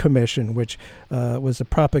Creel Commission, which was a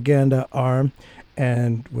propaganda arm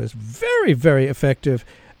and was very, very effective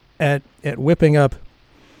at whipping up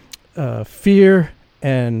fear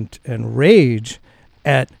and rage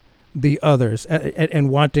at the others and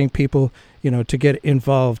wanting people, to get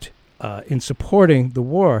involved in supporting the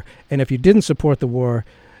war. And if you didn't support the war,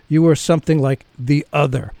 you were something like the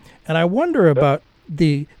other. And I wonder about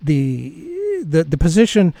the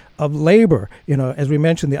position of labor. As we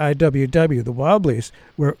mentioned, the IWW, the Wobblies,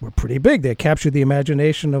 were pretty big. They captured the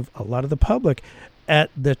imagination of a lot of the public at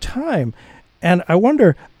the time. And I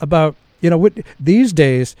wonder about, these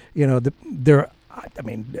days,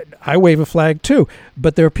 I wave a flag too,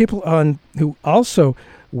 but there are people who also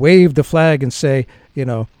wave the flag and say,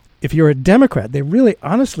 if you're a Democrat, they really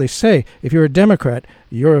honestly say, if you're a Democrat,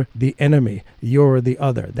 you're the enemy, you're the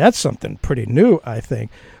other. That's something pretty new, I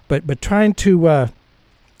think. But trying to,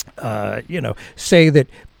 say that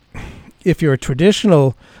if you're a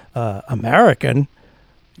traditional American,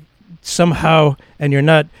 somehow, and you're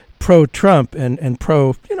not pro-Trump and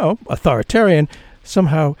pro-authoritarian,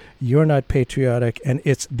 somehow you're not patriotic and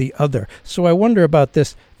it's the other. So I wonder about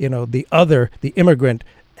this, the other, the immigrant,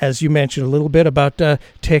 as you mentioned a little bit about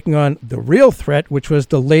taking on the real threat, which was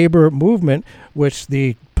the labor movement, which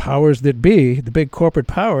the powers that be, the big corporate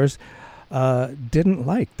powers, didn't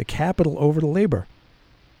like, the capital over the labor.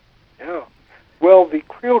 Yeah. Well, the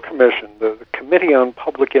Creel Commission, the Committee on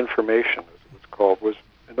Public Information, as it was called, was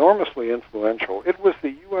enormously influential. It was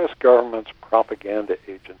the U.S. government's propaganda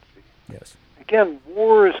agency. Yes. Again,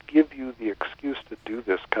 wars give you the excuse to do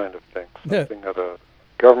this kind of thing, something that a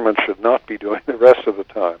government should not be doing the rest of the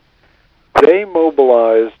time. They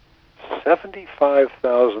mobilized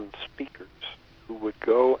 75,000 speakers who would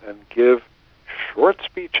go and give short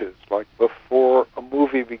speeches, like before a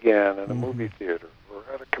movie began in a movie theater or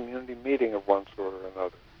at a community meeting of one sort or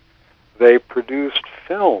another. They produced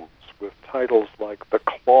films with titles like The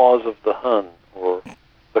Claws of the Hun or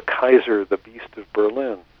The Kaiser, the Beast of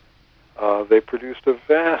Berlin. They produced a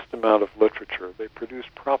vast amount of literature. They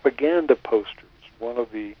produced propaganda posters. One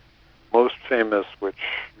of the most famous, which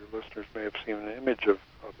your listeners may have seen an image of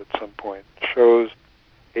at some point, shows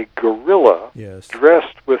a gorilla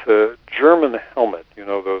dressed with a German helmet,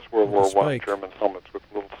 those World War I German helmets with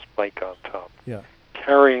a little spike on top,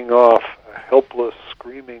 carrying off a helpless,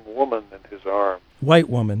 screaming woman in his arms. White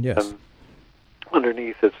woman, yes. And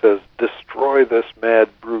underneath it says, "Destroy this mad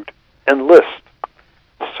brute, enlist."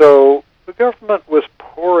 So the government was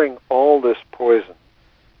pouring all this poison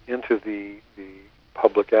into the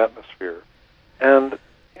public atmosphere. And,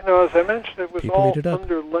 as I mentioned, it was all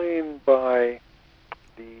underlain by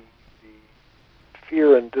the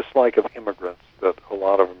fear and dislike of immigrants that a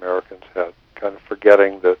lot of Americans had, kind of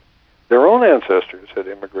forgetting that their own ancestors had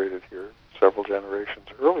immigrated here several generations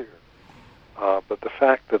earlier. But the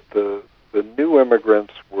fact that the new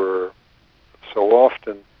immigrants were so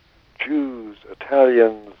often Jews,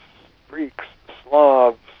 Italians, Greeks,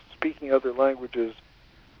 Slavs, speaking other languages,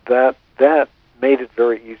 that made it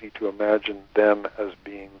very easy to imagine them as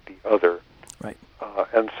being the other. Right.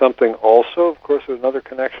 And something also, of course, another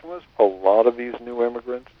connection was a lot of these new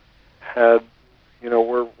immigrants had,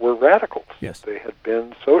 were radicals. Yes. They had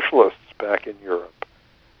been socialists back in Europe.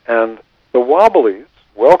 And the Wobblies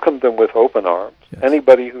welcomed them with open arms. Yes.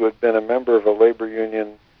 Anybody who had been a member of a labor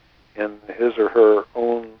union in his or her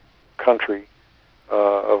own country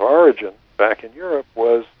of origin back in Europe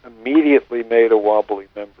was immediately made a Wobbly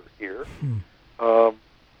member here.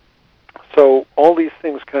 So all these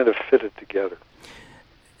things kind of fitted together.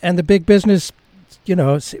 And the big business,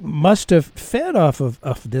 must have fed off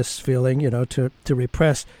of this feeling, to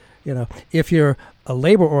repress, if you're a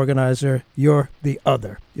labor organizer, you're the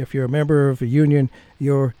other. If you're a member of a union,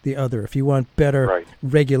 you're the other. If you want better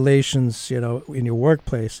regulations, in your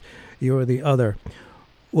workplace, you're the other.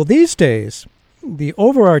 Well, these days, the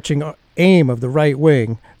overarching aim of the right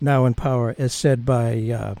wing, now in power, as said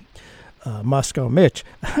by Moscow Mitch,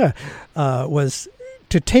 was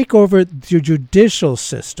to take over the judicial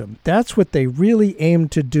system. That's what they really aim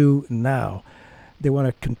to do now. They want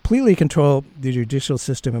to completely control the judicial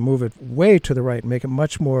system and move it way to the right and make it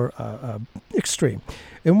much more extreme.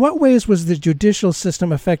 In what ways was the judicial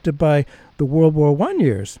system affected by the World War I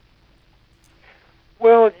years?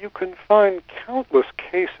 Well, you can find countless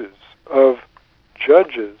cases of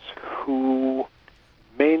judges who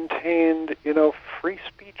maintained, free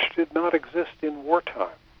speech did not exist in wartime.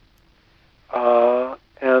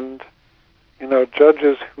 And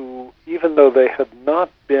judges who, even though they had not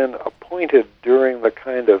been appointed during the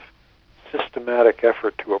kind of systematic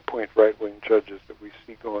effort to appoint right-wing judges that we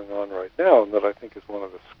see going on right now, and that I think is one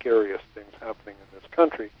of the scariest things happening in this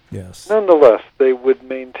country, yes, nonetheless, they would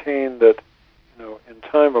maintain that, in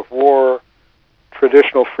time of war,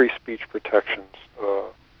 traditional free speech protections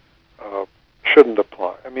shouldn't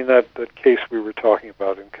apply. I mean, that case we were talking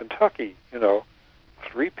about in Kentucky,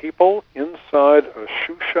 3 people inside a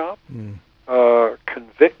shoe shop,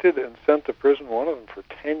 convicted and sent to prison, one of them for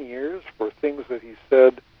 10 years for things that he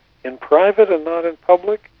said in private and not in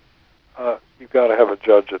public. You've got to have a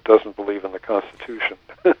judge that doesn't believe in the Constitution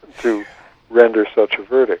to render such a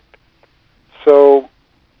verdict. So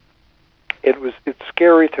it's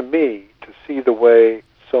scary to me to see the way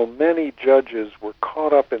so many judges were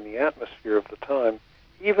caught up in the atmosphere of the time,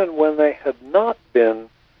 even when they had not been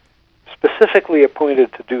specifically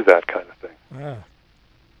appointed to do that kind of thing.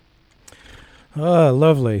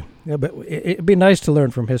 Lovely. Yeah, but it'd be nice to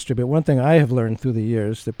learn from history, but one thing I have learned through the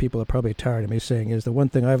years that people are probably tired of me saying is the one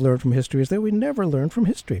thing I've learned from history is that we never learn from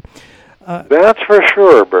history. That's for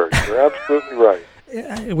sure, Bert. You're absolutely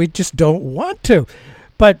right. We just don't want to.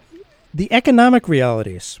 But the economic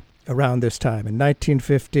realities around this time in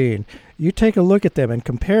 1915, you take a look at them and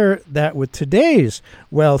compare that with today's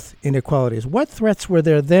wealth inequalities. What threats were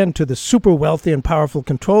there then to the super wealthy and powerful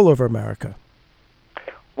control over America?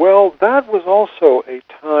 Well, that was also a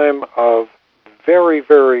time of very,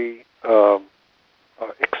 very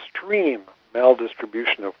extreme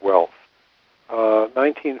maldistribution of wealth.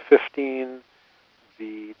 1915,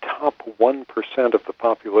 the top 1% of the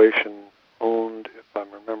population owned, if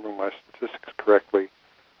I'm remembering my statistics correctly,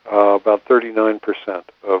 about 39%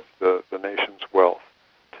 of the nation's wealth.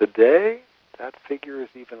 Today, that figure is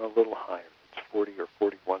even a little higher. It's 40 or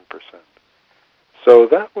 41%. So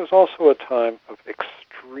that was also a time of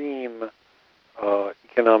extreme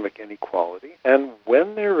economic inequality. And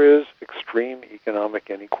when there is extreme economic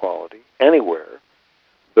inequality anywhere,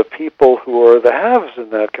 the people who are the haves in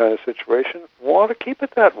that kind of situation want to keep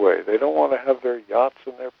it that way. They don't want to have their yachts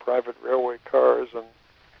and their private railway cars and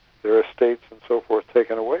their estates and so forth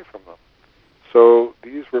taken away from them. So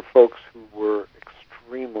these were folks who were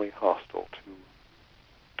extremely hostile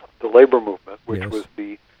to the labor movement, which was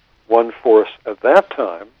the one force at that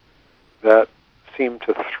time that seemed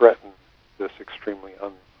to threaten this extremely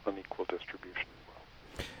unequal distribution of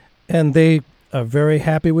wealth. And they are very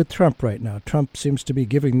happy with Trump right now. Trump seems to be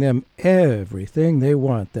giving them everything they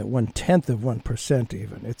want, that 1/10 of 1%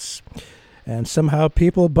 even. And somehow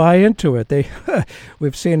people buy into it.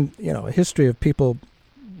 We've seen, a history of people,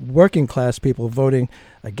 working class people, voting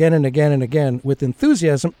again and again and again with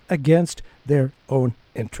enthusiasm against their own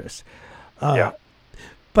interests.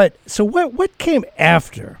 But so what came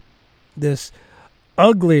after this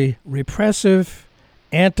ugly, repressive,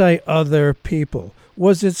 anti-other people?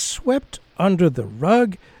 Was it swept under the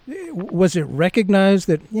rug? Was it recognized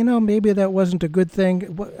that, maybe that wasn't a good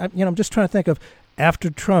thing? I'm just trying to think of after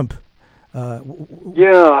Trump.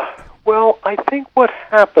 Well, I think what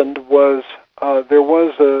happened was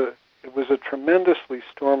it was a tremendously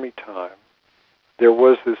stormy time. There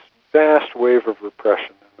was this vast wave of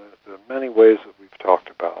repression in the many ways that we've talked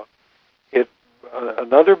about.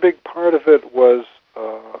 Another big part of it was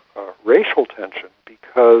racial tension,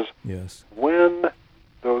 because when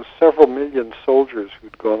those several million soldiers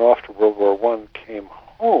who'd gone off to World War I came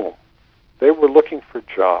home, they were looking for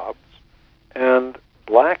jobs, and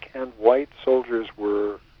black and white soldiers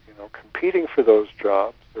were, competing for those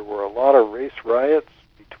jobs. There were a lot of race riots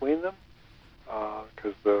between them,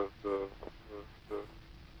 because the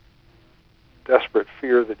desperate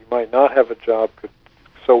fear that you might not have a job could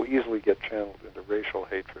so easily get channeled into racial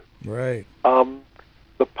hatred. Right.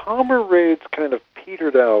 The Palmer raids kind of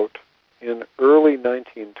petered out in early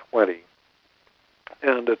 1920,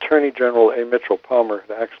 and Attorney General A. Mitchell Palmer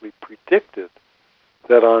had actually predicted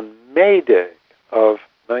that on May Day of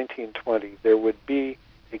 1920 there would be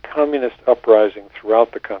a communist uprising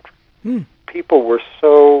throughout the country. People were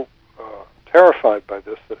so terrified by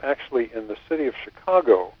this that actually in the city of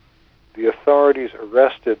Chicago, the authorities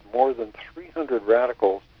arrested more than 300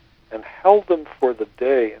 radicals and held them for the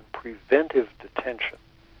day in preventive detention,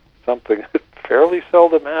 something that fairly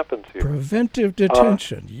seldom happens here. Preventive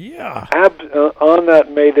detention, on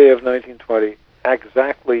that May Day of 1920,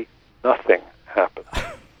 exactly nothing happened.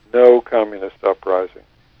 No communist uprising.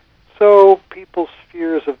 So people's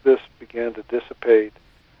fears of this began to dissipate.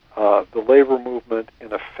 The labor movement,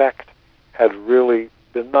 in effect, had really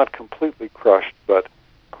been not completely crushed, but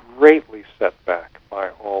greatly set back by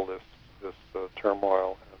all this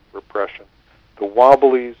turmoil and repression. The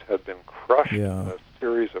Wobblies had been crushed in a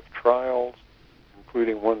series of trials,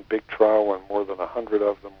 including one big trial when more than 100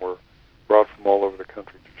 of them were brought from all over the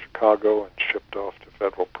country to Chicago and shipped off to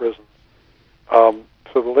federal prisons.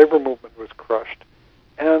 So the labor movement was crushed.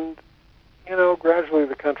 And, gradually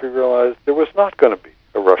the country realized there was not going to be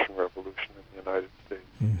a Russian Revolution in the United States.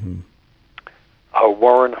 Mm-hmm.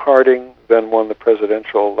 Warren Harding then won the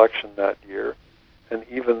presidential election that year, and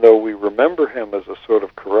even though we remember him as a sort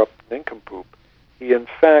of corrupt nincompoop, he in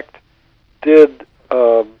fact did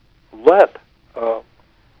let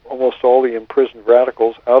almost all the imprisoned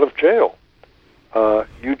radicals out of jail.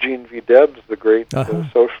 Eugene V. Debs, the great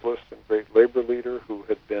socialist and great labor leader who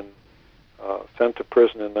had been sent to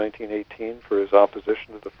prison in 1918 for his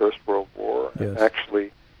opposition to the First World War, and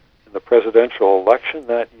actually in the presidential election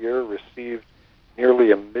that year received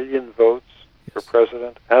nearly 1 million votes for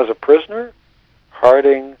president. As a prisoner,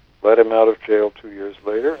 Harding let him out of jail 2 years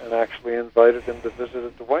later and actually invited him to visit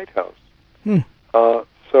at the White House.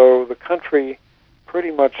 So the country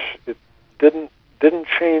pretty much, it didn't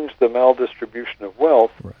change the maldistribution of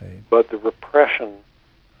wealth, but the repression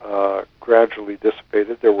gradually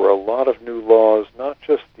dissipated. There were a lot of new laws, not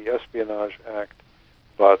just the Espionage Act,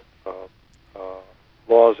 but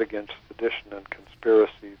laws against sedition and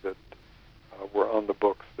conspiracy that were on the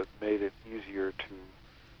books that made it easier to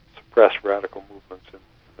suppress radical movements in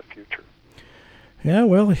the future. Yeah,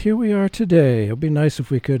 well, here we are today. It would be nice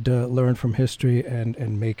if we could learn from history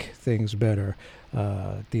and make things better.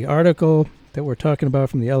 The article that we're talking about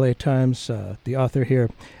from the LA Times, the author here,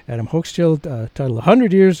 Adam Hochschild, titled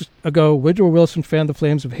 100 Years Ago, Woodrow Wilson Fanned the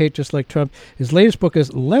Flames of Hate Just Like Trump. His latest book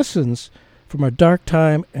is Lessons from a Dark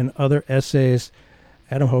Time and Other Essays.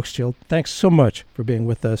 Adam Hochschild, thanks so much for being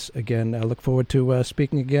with us again. I look forward to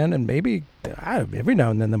speaking again, and maybe every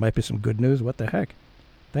now and then there might be some good news. What the heck?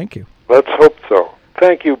 Thank you. Let's hope so.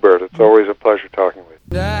 Thank you, Bert. It's always a pleasure talking with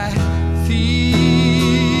you. I feel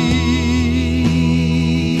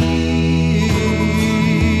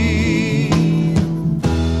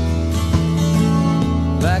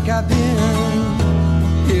like I've been